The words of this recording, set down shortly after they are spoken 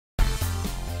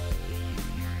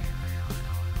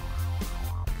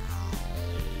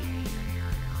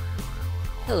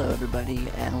Hello, everybody,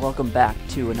 and welcome back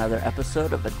to another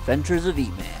episode of Adventures of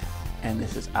E-Man. And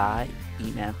this is I,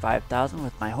 E-Man 5000,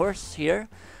 with my horse here.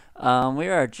 We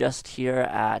are just here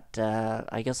at,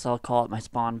 I guess I'll call it my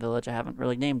spawn village. I haven't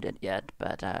really named it yet,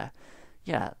 but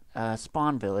yeah,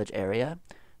 spawn village area,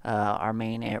 our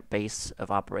main air base of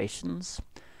operations.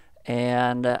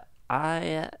 And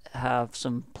I have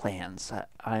some plans.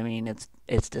 I mean,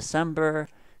 it's December,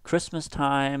 Christmas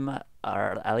time,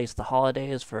 or at least the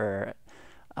holidays for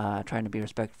trying to be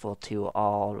respectful to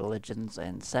all religions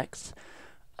and sects.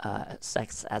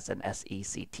 Sects as in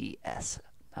sects.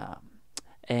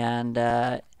 And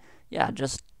yeah,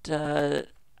 just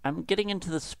I'm getting into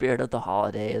the spirit of the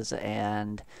holidays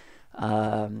and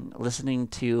listening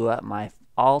to my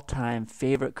all-time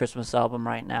favorite Christmas album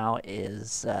right now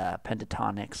is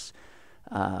Pentatonic's.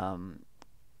 Um,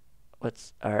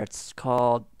 it's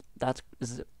called that's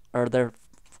is it, or their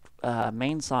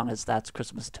main song is "That's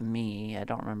Christmas to Me." I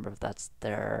don't remember if that's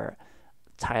their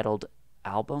titled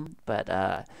album,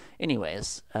 but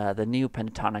anyways, the new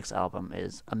Pentatonics album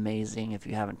is amazing. If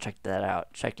you haven't checked that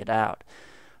out, check it out.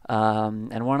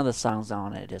 And one of the songs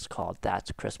on it is called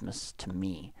 "That's Christmas to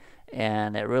Me,"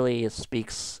 and it really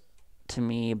speaks to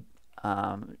me.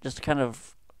 Just kind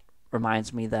of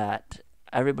reminds me that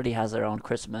everybody has their own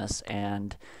Christmas,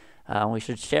 and we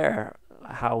should share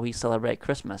how we celebrate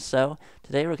Christmas. So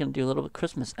today we're going to do a little bit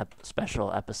Christmas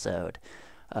special episode.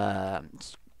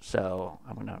 So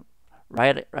I'm going to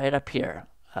write it right up here.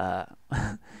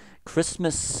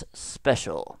 Christmas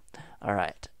special. All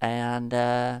right, and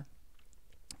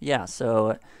yeah.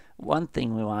 So one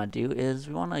thing we want to do is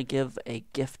we want to give a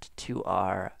gift to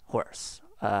our horse.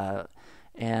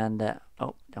 And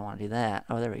oh, don't want to do that.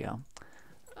 Oh, there we go.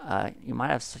 You might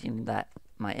have seen that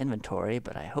my inventory,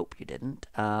 but I hope you didn't.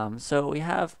 So we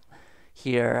have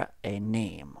here a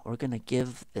name. We're gonna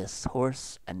give this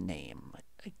horse a name,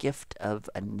 a gift of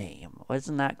a name. Well,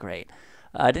 isn't that great?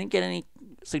 I didn't get any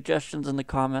suggestions in the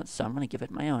comments, so I'm gonna give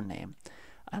it my own name,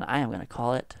 and I am gonna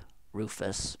call it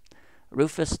Rufus.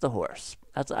 Rufus the horse.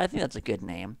 I think that's a good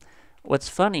name. What's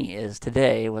funny is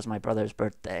today was my brother's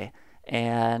birthday,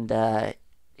 and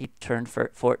he turned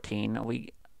 14.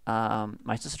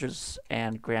 My sisters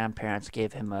and grandparents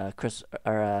gave him a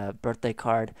birthday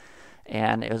card,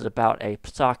 and it was about a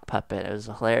sock puppet. It was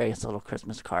a hilarious little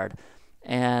Christmas card,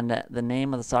 and the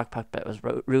name of the sock puppet was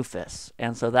Rufus,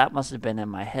 and so that must have been in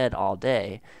my head all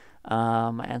day.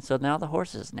 And so now the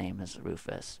horse's name is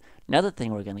Rufus. Another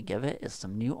thing we're going to give it is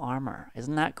some new armor.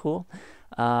 Isn't that cool?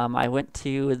 I went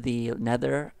to the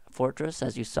Nether Fortress,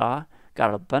 as you saw,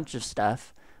 got a bunch of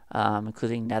stuff,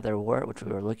 including Nether wart, which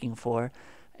we were looking for,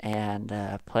 and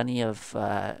plenty of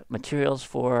materials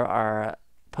for our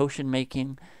potion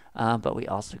making. But we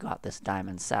also got this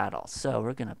diamond saddle. So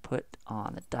we're gonna put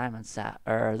on the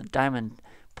the diamond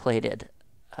plated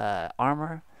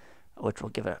armor, which will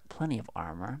give it plenty of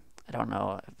armor. I don't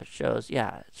know if it shows.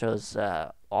 Yeah, it shows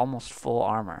almost full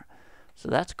armor. So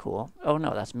that's cool. Oh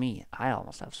no, that's me. I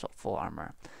almost have full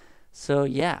armor. So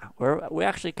yeah, we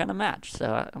actually kind of match.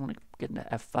 So I'm gonna get into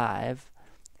F5,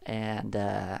 and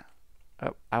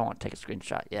oh, I won't take a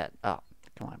screenshot yet. Oh,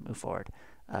 come on, move forward.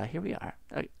 Here we are.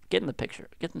 Get in the picture.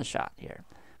 Get in the shot here.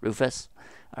 Rufus.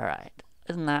 All right.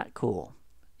 Isn't that cool?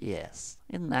 Yes.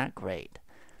 Isn't that great?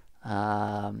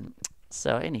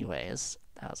 So anyways,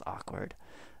 that was awkward.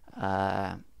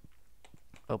 Oh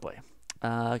boy.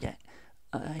 Okay.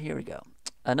 Here we go.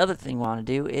 Another thing we want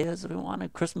to do is we want to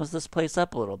Christmas this place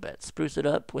up a little bit. Spruce it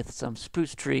up with some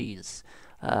spruce trees.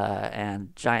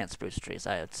 And giant spruce trees,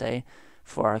 I would say,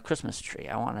 for our Christmas tree.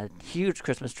 I want a huge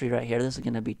Christmas tree right here. This is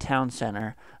going to be town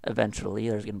center eventually.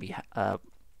 There's going to be, I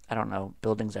don't know,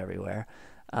 buildings everywhere.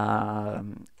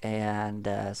 And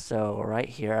so right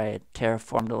here I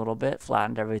terraformed a little bit,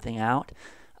 flattened everything out.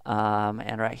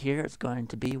 And right here is going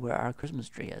to be where our Christmas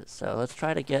tree is. So let's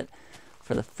try to get,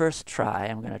 for the first try,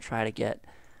 I'm going to try to get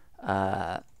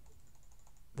the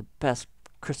best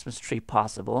Christmas tree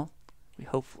possible.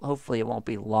 Hopefully it won't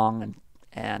be long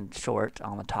and short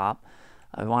on the top.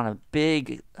 I want a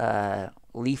big,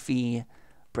 leafy,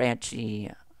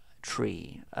 branchy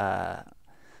tree. Oh,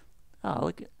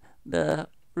 look, the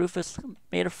Rufus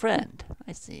made a friend.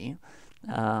 I see.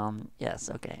 Yes,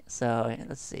 okay. So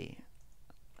let's see.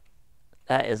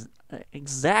 That is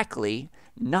exactly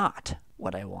not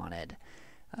what I wanted.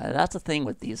 That's the thing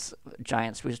with these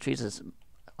giant spruce trees is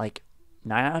like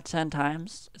 9 out of 10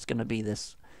 times it's going to be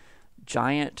this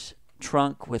giant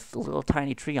trunk with a little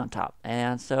tiny tree on top.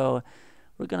 And so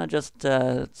we're going to just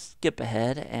skip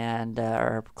ahead and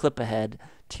or clip ahead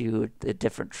to the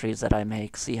different trees that I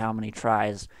make, see how many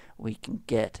tries we can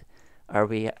get, or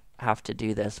we have to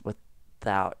do this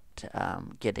without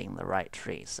getting the right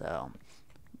tree, so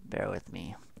bear with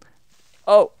me.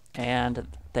 Oh, and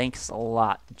thanks a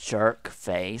lot, jerk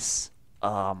face.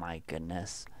 Oh my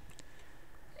goodness.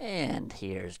 And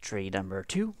here's tree number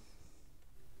 2.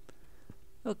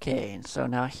 Okay, so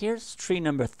now here's tree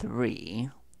number 3.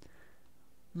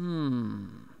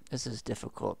 This is a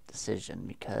difficult decision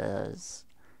because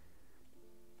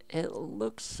it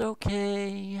looks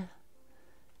okay,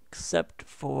 except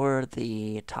for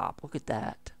the top. Look at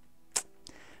that.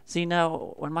 See,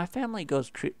 now, when my family goes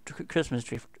Christmas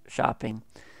tree shopping,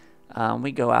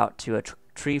 we go out to a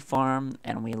tree farm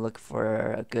and we look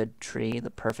for a good tree,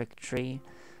 the perfect tree.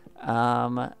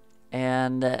 And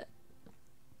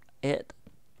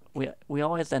we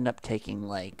always end up taking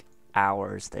like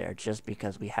hours there just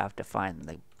because we have to find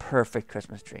the perfect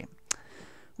Christmas tree,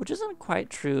 which isn't quite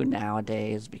true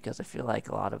nowadays because I feel like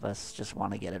a lot of us just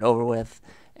want to get it over with,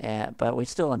 but we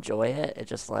still enjoy it. It's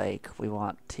just like we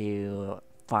want to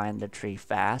find the tree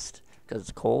fast because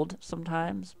it's cold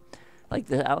sometimes. Like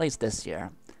at least this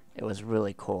year, it was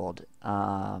really cold.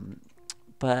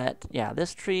 But yeah,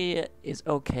 this tree is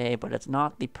okay, but it's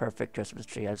not the perfect Christmas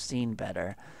tree. I've seen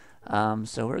better.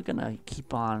 So we're gonna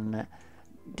keep on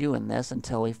doing this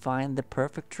until we find the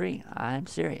perfect tree. I'm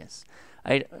serious.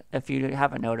 If you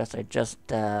haven't noticed, I just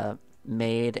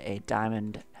made a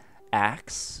diamond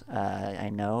axe. I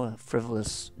know, a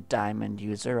frivolous diamond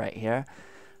user right here.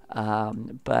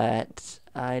 But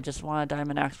I just want a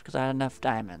diamond axe because I had enough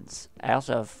diamonds. I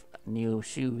also have new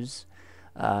shoes.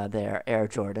 They're Air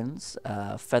Jordans,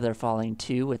 Feather Falling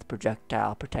 2 with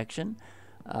projectile protection.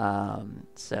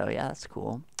 So yeah, that's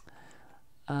cool.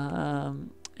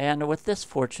 And with this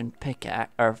fortune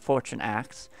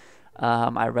axe,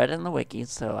 I read in the wiki,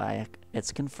 so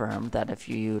it's confirmed that if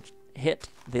you hit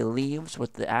the leaves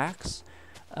with the axe,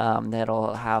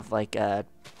 that'll have like a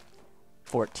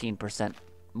 14%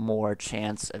 more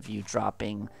chance of you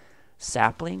dropping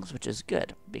saplings, which is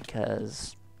good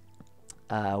because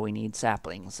we need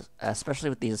saplings, especially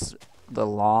with the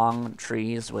long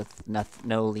trees with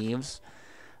no leaves.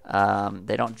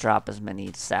 They don't drop as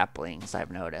many saplings,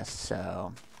 I've noticed.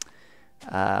 So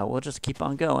we'll just keep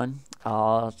on going.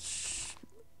 I'll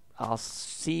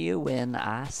see you when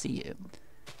I see you.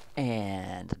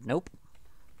 And nope.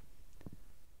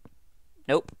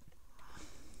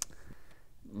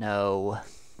 No.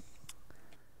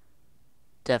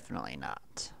 Definitely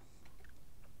not.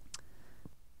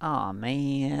 Aw,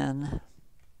 man.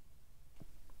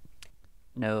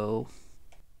 No.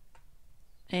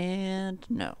 And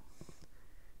no.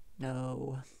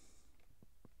 No.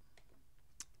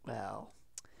 Well,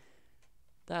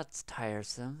 that's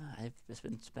tiresome. I've just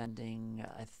been spending,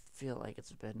 I feel like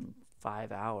it's been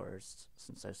 5 hours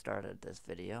since I started this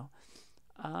video.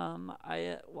 While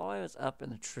I was up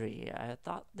in the tree, I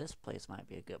thought this place might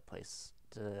be a good place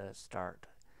to start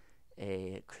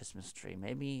a Christmas tree.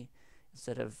 Maybe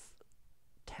instead of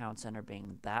town center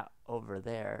being that over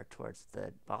there towards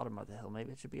the bottom of the hill,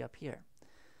 maybe it should be up here.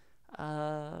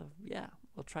 Yeah,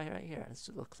 we'll try right here. This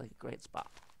looks like a great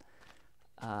spot.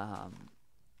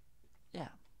 Yeah,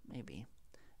 maybe.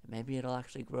 Maybe it'll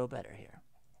actually grow better here.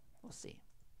 We'll see.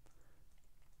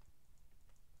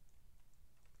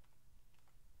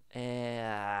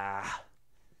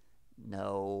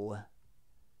 No,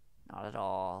 not at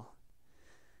all.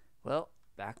 Well,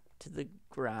 back to the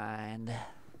grind.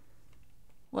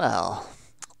 Well,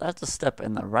 that's a step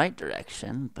in the right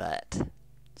direction, but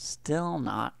still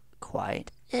not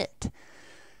quite it.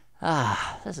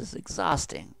 This is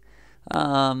exhausting.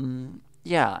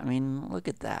 Yeah, I mean, look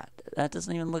at that. That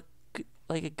doesn't even look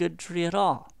like a good tree at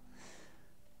all.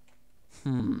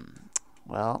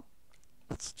 Well,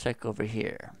 let's check over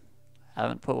here. I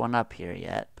haven't put one up here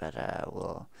yet, but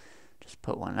we'll just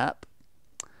put one up.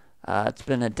 It's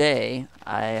been a day.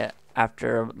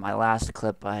 After my last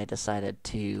clip, I decided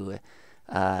to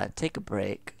take a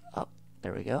break. Oh,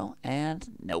 there we go. And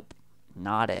nope,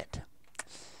 not it.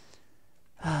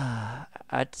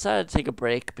 I decided to take a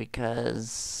break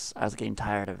because I was getting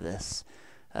tired of this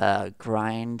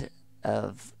grind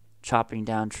of chopping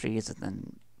down trees and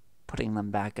then putting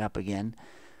them back up again.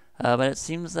 But it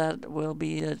seems that we'll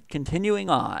be continuing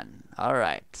on.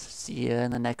 Alright, see you in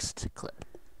the next clip.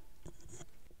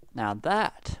 Now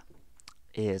that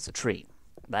is a tree.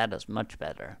 That is much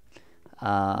better.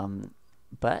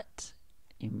 But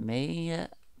you may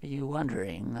be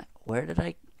wondering, where did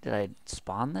I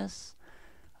spawn this?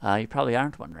 You probably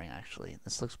aren't wondering, actually.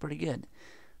 This looks pretty good.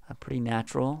 Pretty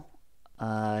natural.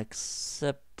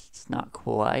 Except it's not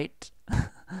quite.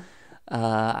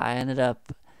 I ended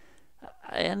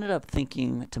up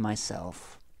thinking to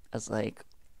myself, as like,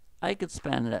 I could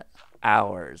spend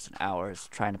hours and hours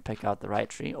trying to pick out the right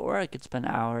tree, or I could spend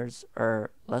hours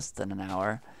or less than an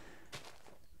hour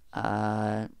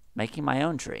making my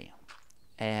own tree.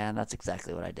 And that's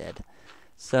exactly what I did.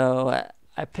 So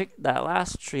I picked that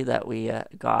last tree that we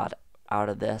got out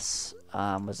of this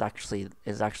is actually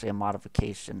a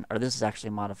modification, or this is actually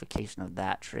a modification of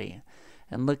that tree.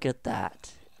 And look at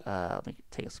that. Let me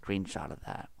take a screenshot of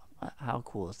that. How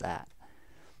cool is that?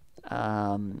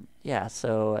 Yeah,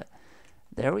 so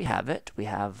there we have it. We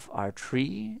have our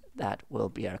tree that will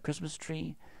be our Christmas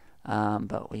tree,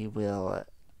 but we will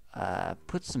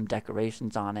put some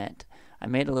decorations on it. I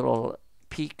made a little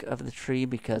peak of the tree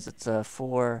because it's a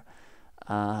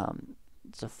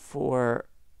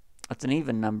it's an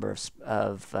even number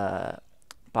of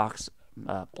blocks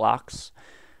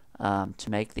to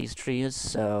make these trees,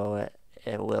 so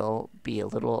it will be a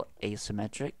little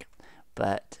asymmetric,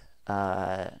 but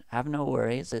have no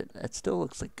worries. It still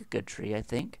looks like a good tree, I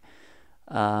think.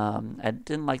 I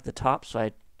didn't like the top, so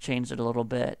I changed it a little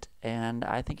bit, and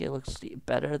I think it looks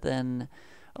better than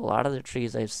a lot of the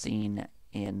trees I've seen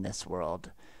in this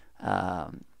world.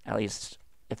 At least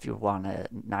if you want a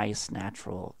nice,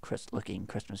 natural, looking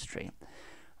Christmas tree.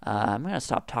 I'm going to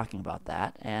stop talking about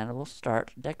that, and we'll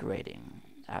start decorating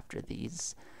after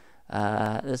this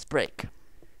break.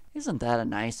 Isn't that a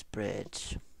nice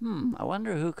bridge? I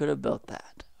wonder who could have built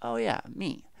that. Oh yeah,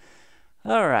 me.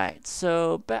 All right,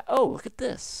 so oh, look at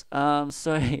this.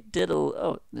 So I did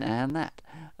and that.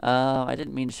 I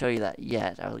didn't mean to show you that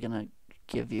yet. I was gonna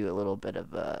give you a little bit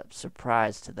of a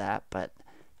surprise to that, but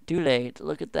too late.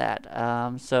 Look at that.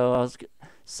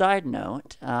 Side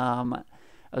note, I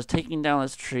was taking down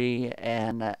this tree,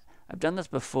 and I've done this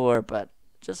before, but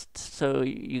just so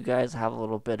you guys have a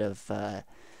little bit of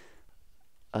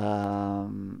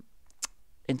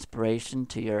inspiration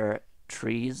to your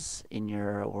trees in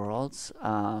your worlds.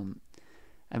 I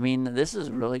mean, this is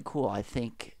really cool. I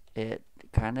think it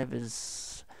kind of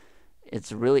is.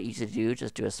 It's really easy to do.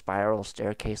 Just do a spiral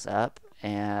staircase up,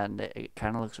 and it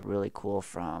kind of looks really cool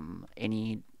from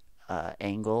any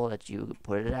angle that you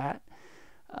put it at.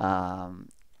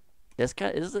 This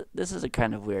is a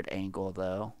kind of weird angle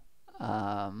though.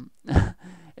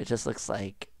 It just looks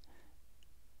like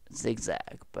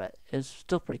zigzag, but it's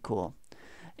still pretty cool.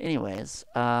 Anyways,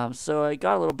 so I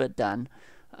got a little bit done,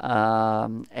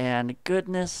 and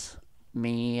goodness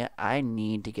me, I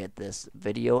need to get this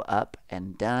video up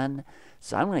and done,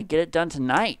 so I'm gonna get it done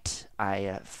tonight.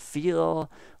 I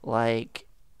feel like,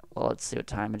 well, let's see what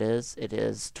time it is. It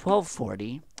is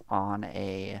 12:40 on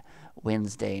a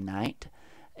Wednesday night,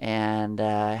 and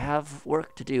I have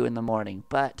work to do in the morning,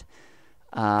 but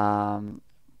I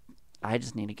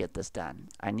just need to get this done.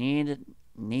 I need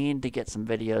to get some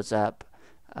videos up,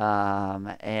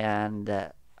 and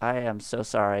I am so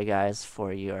sorry, guys,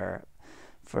 for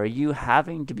you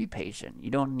having to be patient.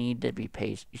 You don't need to be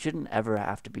patient. You shouldn't ever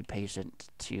have to be patient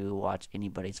to watch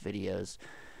anybody's videos,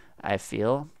 I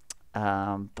feel.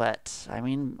 But I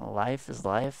mean, life is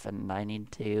life, and I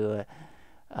need to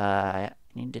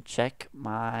check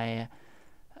my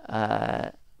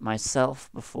myself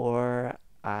before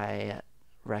I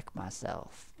wreck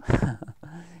myself.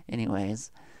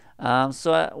 Anyways,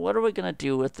 so what are we gonna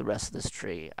do with the rest of this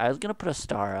tree? I was gonna put a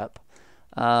star up.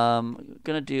 I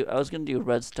was gonna do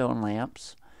redstone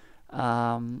lamps,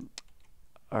 or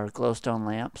glowstone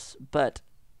lamps, but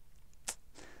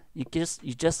you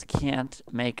just can't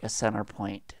make a center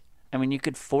point. I mean, you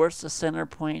could force a center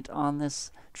point on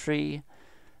this tree,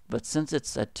 but since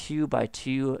it's a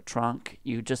 2x2 trunk,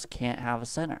 you just can't have a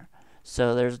center.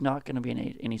 So there's not going to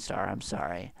be any star. I'm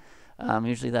sorry.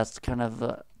 Usually that's kind of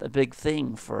a big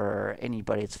thing for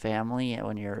anybody's family.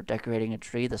 When you're decorating a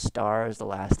tree, the star is the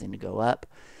last thing to go up.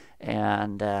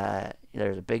 And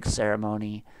there's a big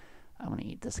ceremony. I'm going to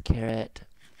eat this carrot.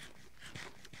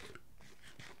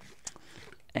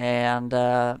 And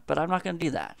but I'm not going to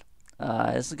do that.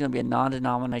 This is going to be a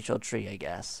non-denominational tree, I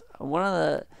guess. One of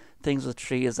the things with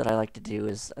trees that I like to do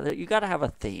is you got to have a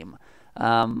theme.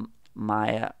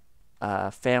 My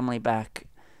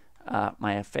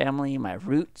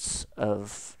roots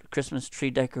of Christmas tree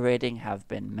decorating have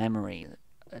been memory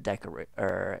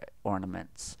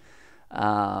ornaments,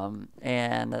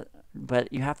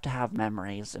 but you have to have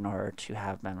memories in order to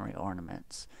have memory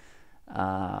ornaments.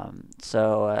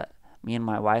 So me and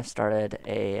my wife started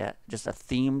just a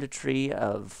themed tree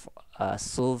of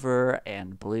silver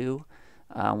and blue,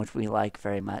 which we like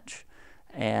very much,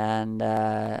 and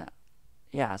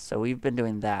yeah, so we've been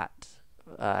doing that,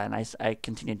 and I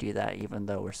continue to do that even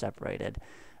though we're separated.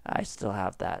 I still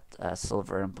have that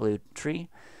silver and blue tree.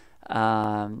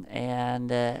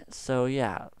 So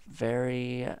yeah,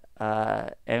 very.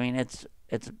 I mean, it's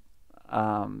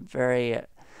very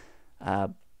uh,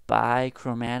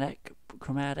 chromatic,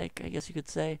 I guess you could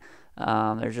say.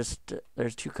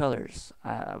 There's two colors,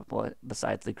 well,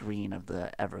 besides the green of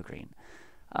the evergreen.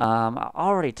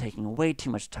 Already taking way too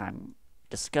much time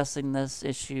discussing this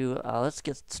issue. Let's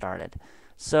get started.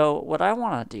 So what I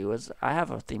want to do is I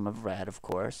have a theme of red, of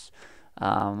course,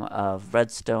 of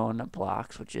redstone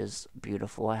blocks, which is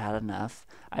beautiful. I had enough.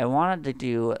 I wanted to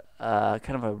do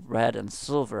kind of a red and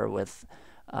silver with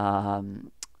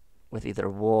either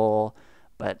wool,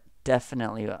 but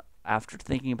definitely after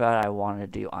thinking about it, I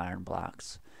wanted to do iron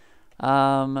blocks.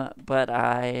 But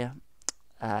I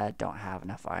don't have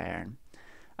enough iron.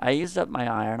 I used up my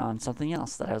iron on something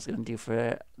else that I was going to do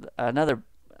for another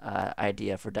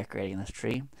idea for decorating this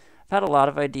tree. I've had a lot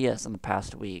of ideas in the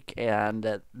past week,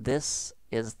 and this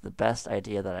is the best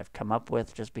idea that I've come up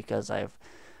with just because I've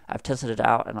tested it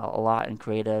out and a lot in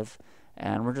creative,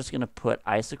 and we're just going to put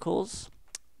icicles.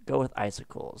 Go with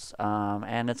icicles,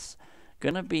 and it's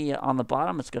going to be on the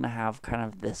bottom. It's going to have kind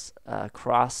of this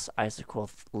cross icicle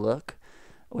look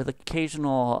with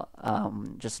occasional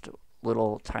just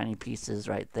little tiny pieces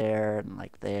right there and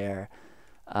like there.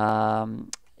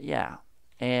 Yeah,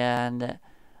 and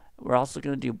we're also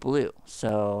going to do blue.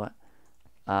 So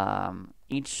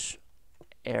each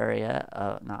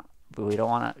area, not, but we don't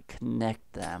want to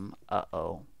connect them.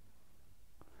 Uh-oh.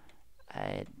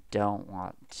 I don't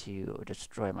want to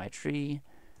destroy my tree.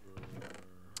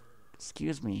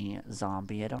 Excuse me,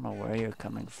 zombie. I don't know where you're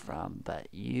coming from, but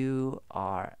you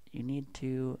need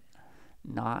to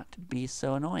not be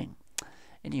so annoying.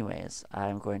 Anyways,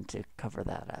 I'm going to cover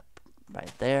that up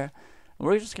right there.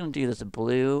 We're just going to do this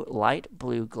light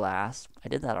blue glass. I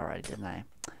did that already, didn't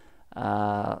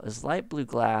I? This light blue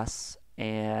glass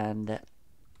and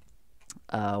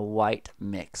white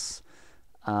mix.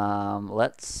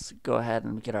 Let's go ahead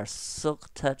and get our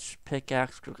Silk Touch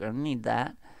pickaxe. We're going to need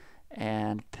that.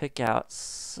 And pick out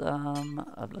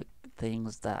some of the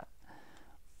things that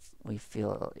we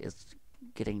feel is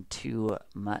getting too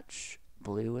much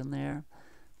blue in there.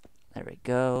 There we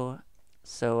go.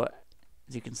 So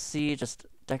as you can see, just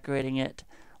decorating it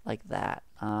like that,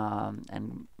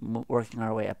 and working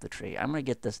our way up the tree. I'm going to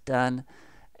get this done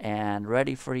and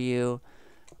ready for you,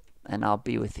 and I'll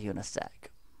be with you in a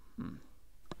sec.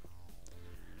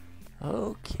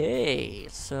 Okay,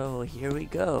 so here we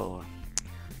go.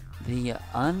 The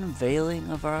unveiling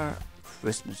of our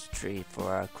Christmas tree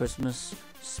for our Christmas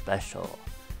special.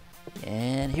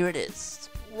 And here it is.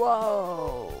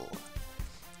 Whoa!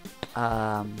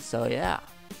 So yeah,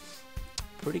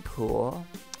 pretty cool.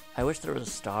 I wish there was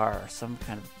a star or some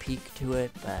kind of peak to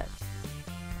it, but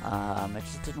it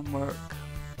just didn't work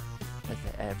with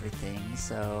everything.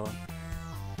 So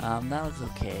that looks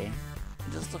okay.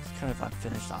 It just looks kind of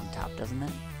unfinished on top, doesn't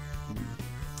it?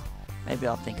 Maybe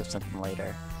I'll think of something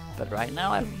later. But right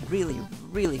now, I really,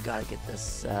 really gotta get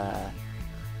this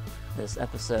this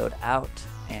episode out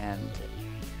and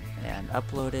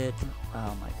uploaded.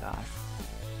 Oh my gosh!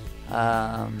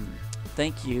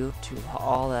 Thank you to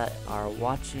all that are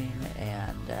watching.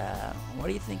 And what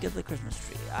do you think of the Christmas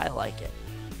tree? I like it.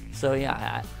 So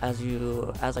yeah, as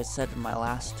I said in my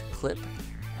last clip,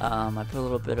 I put a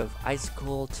little bit of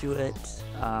icicle to it.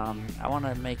 I want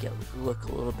to make it look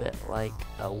a little bit like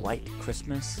a white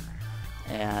Christmas.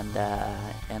 And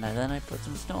then I put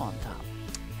some snow on top,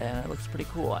 and it looks pretty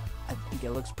cool. I think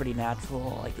it looks pretty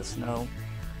natural, like the snow,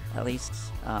 at least.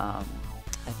 I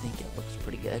think it looks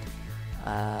pretty good.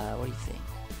 What do you think?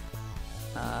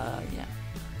 Yeah.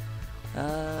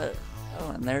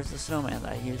 Oh, and there's the snowman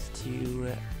that I used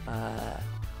to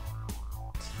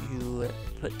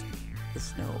put the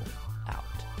snow out.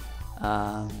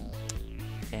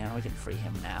 And we can free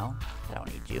him now. I don't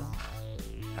need you.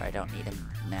 Or I don't need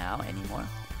him now anymore.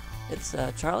 It's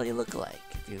Charlie lookalike.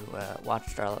 If you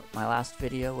watched my last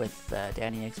video with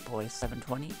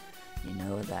DannyXBoy720, you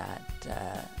know that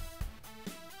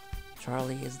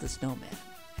Charlie is the snowman,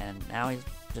 and now he's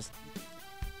just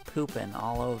pooping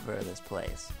all over this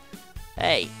place.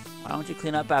 Hey, why don't you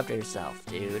clean up after yourself,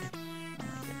 dude? Oh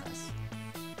my goodness.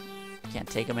 Can't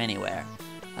take him anywhere.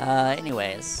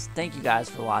 Anyways, thank you guys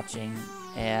for watching,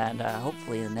 and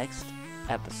hopefully the next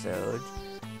episode,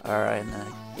 or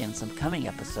in some coming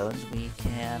episodes, we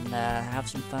can have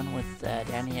some fun with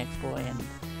DannyXBoy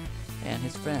and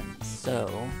his friends. So,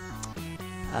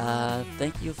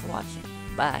 thank you for watching.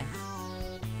 Bye.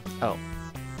 Oh,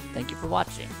 thank you for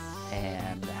watching,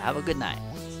 and have a good night.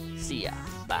 See ya.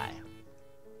 Bye.